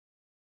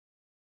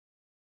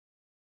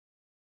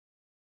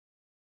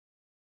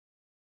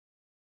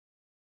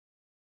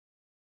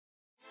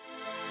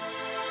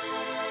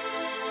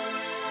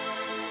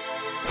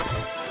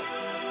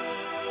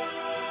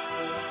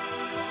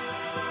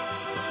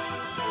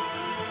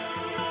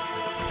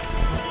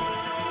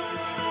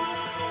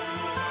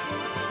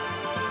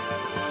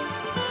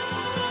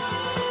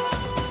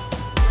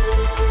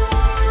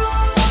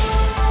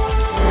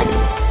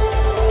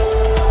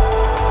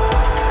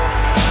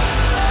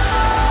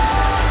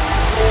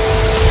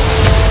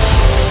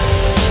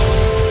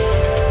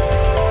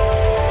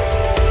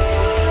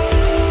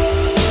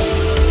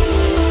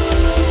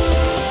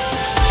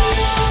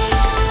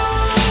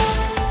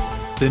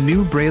The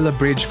new Braila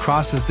Bridge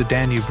crosses the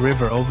Danube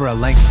River over a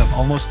length of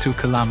almost 2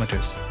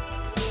 kilometers.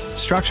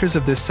 Structures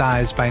of this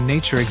size by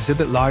nature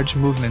exhibit large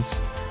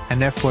movements,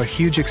 and therefore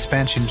huge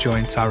expansion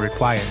joints are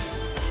required.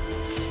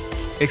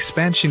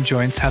 Expansion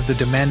joints have the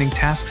demanding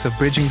tasks of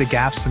bridging the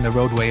gaps in the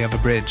roadway of a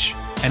bridge,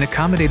 and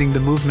accommodating the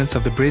movements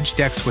of the bridge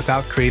decks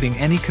without creating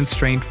any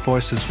constrained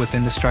forces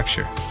within the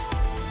structure.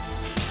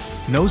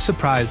 No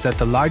surprise that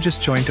the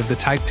largest joint of the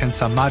type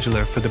TENSA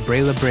Modular for the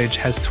Braila Bridge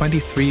has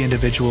 23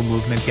 individual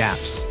movement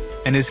gaps,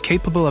 and is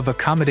capable of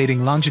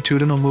accommodating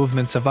longitudinal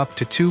movements of up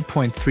to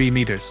 2.3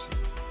 meters.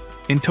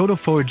 In total,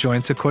 4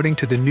 joints according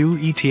to the new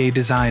ETA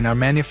design are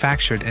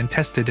manufactured and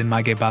tested in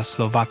Mageba,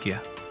 Slovakia.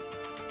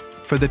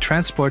 For the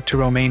transport to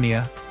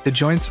Romania, the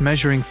joints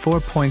measuring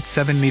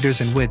 4.7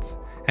 meters in width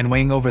and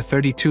weighing over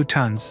 32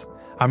 tons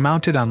are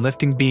mounted on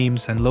lifting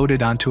beams and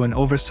loaded onto an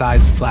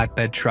oversized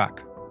flatbed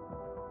truck.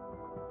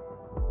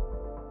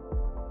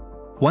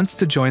 Once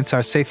the joints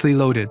are safely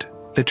loaded,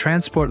 the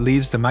transport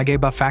leaves the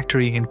mageba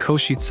factory in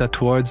Košice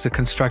towards the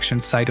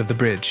construction site of the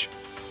bridge.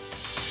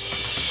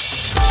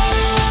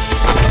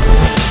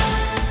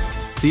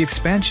 The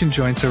expansion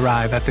joints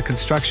arrive at the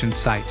construction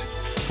site,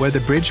 where the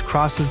bridge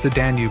crosses the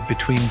Danube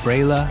between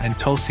Braila and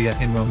Tulcea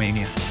in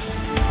Romania.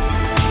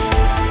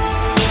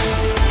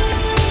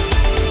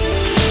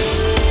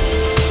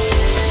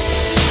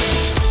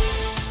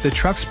 The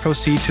trucks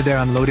proceed to their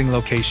unloading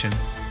location,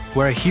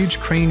 where a huge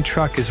crane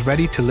truck is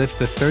ready to lift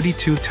the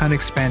 32-ton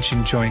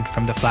expansion joint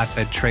from the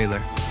flatbed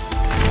trailer.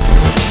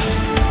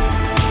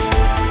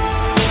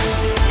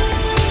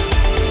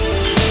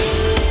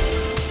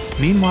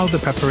 Meanwhile, the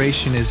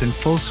preparation is in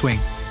full swing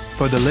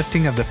for the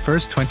lifting of the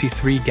first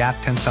 23-gap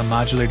TENSA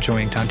Modular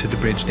joint onto the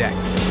bridge deck.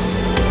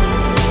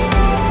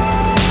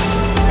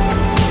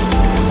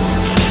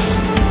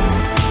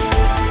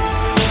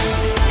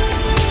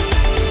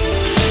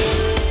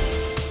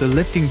 The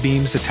lifting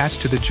beams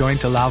attached to the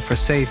joint allow for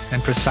safe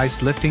and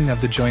precise lifting of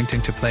the joint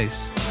into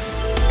place.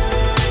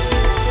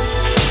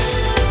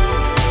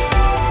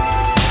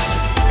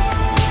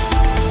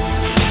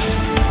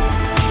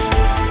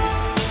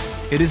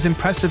 It is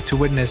impressive to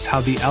witness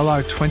how the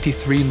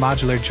LR23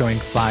 modular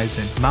joint flies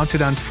in,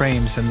 mounted on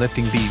frames and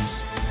lifting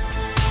beams.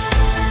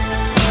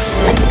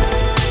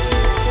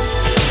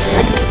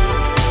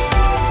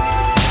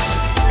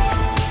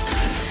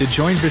 The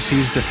joint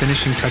receives the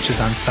finishing touches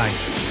on site,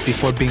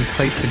 before being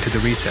placed into the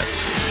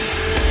recess.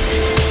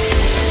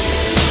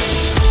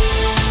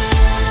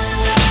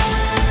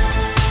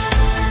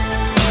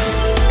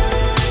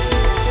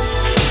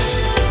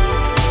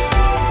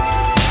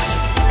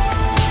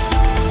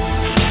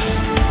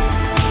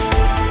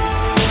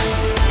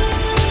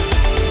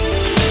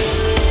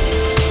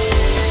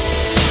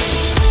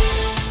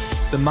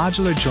 The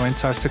modular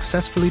joints are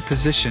successfully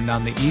positioned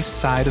on the east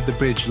side of the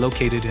bridge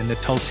located in the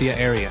Tulcea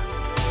area.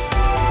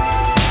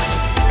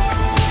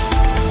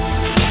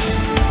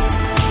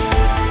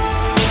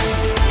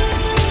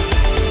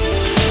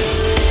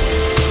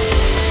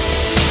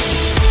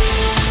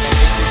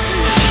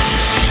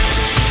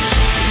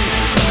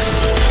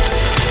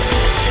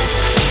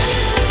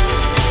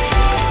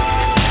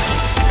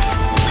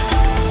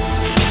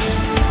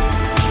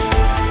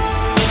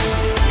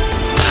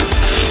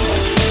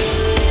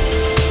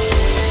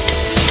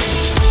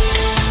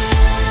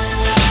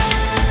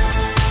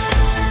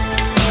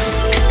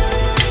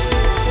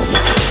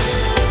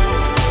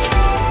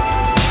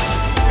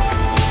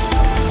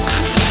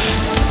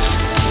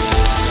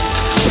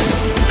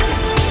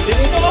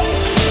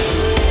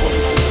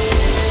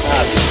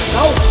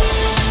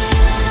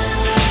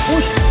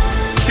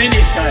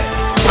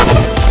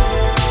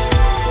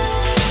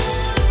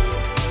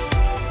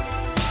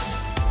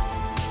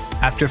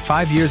 After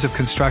 5 years of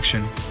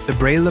construction, the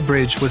Braila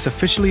Bridge was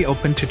officially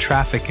opened to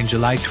traffic in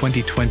July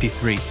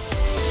 2023.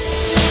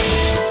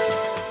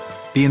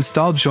 The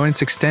installed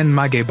joints extend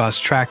Mageba's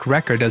track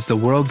record as the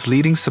world's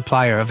leading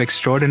supplier of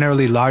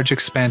extraordinarily large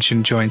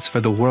expansion joints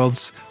for the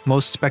world's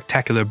most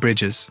spectacular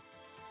bridges.